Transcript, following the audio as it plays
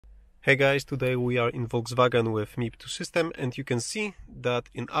Hey guys, today we are in Volkswagen with MIB2 system, and you can see that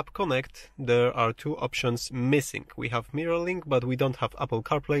in AppConnect there are two options missing. We have MirrorLink, but we don't have Apple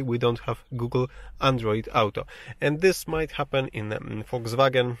CarPlay, we don't have Google AndroidAuto. And this might happen in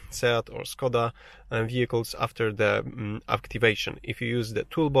Volkswagen, Seat or Skoda vehicles after the activation. If you use the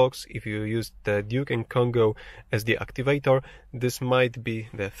Toolbox, if you use the Duke and Congo as the activator, this might be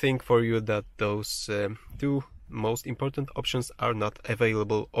the thing for you, that those two most important options are not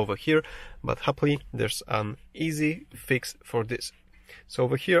available over here, but happily there's an easy fix for this. So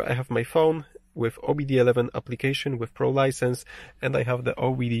over here I have my phone with OBDeleven application with Pro license, and I have the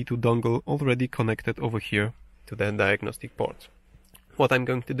OBD2 dongle already connected over here to the diagnostic port. What I'm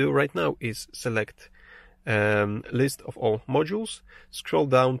going to do right now is select list of all modules, scroll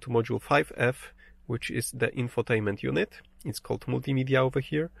down to module 5F, which is the infotainment unit. It's called multimedia over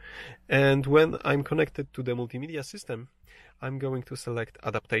here. And when I'm connected to the multimedia system, I'm going to select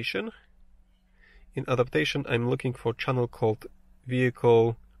adaptation. In adaptation, I'm looking for channel called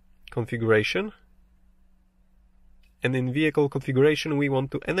vehicle configuration. And in vehicle configuration, we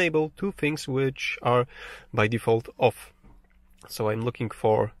want to enable two things which are by default off. So I'm looking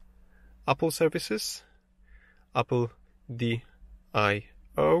for Apple services, Apple DIO.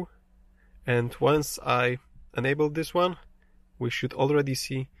 And once I enable this one, we should already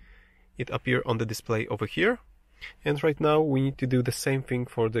see it appear on the display over here. And right now we need to do the same thing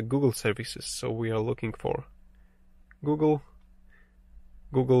for the Google services. So we are looking for Google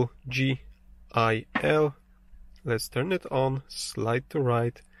GIL. Let's turn it on, slide to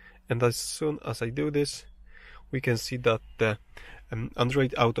right, and as soon as I do this, we can see that the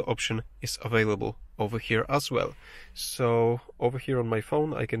Android Auto option is available over here as well. So over here on my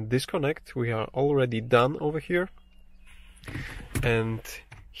phone I can disconnect. We are already done over here. And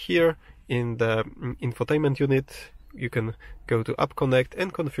here in the infotainment unit you can go to AppConnect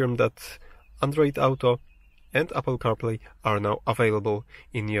and confirm that Android Auto and Apple CarPlay are now available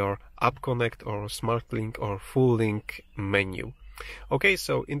in your AppConnect or SmartLink or FullLink menu. Okay,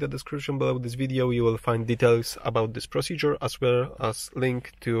 so in the description below this video you will find details about this procedure, as well as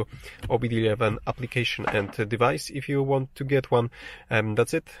link to OBDeleven application and device if you want to get one.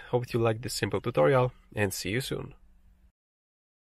 That's it. Hope you like this simple tutorial, and see you soon.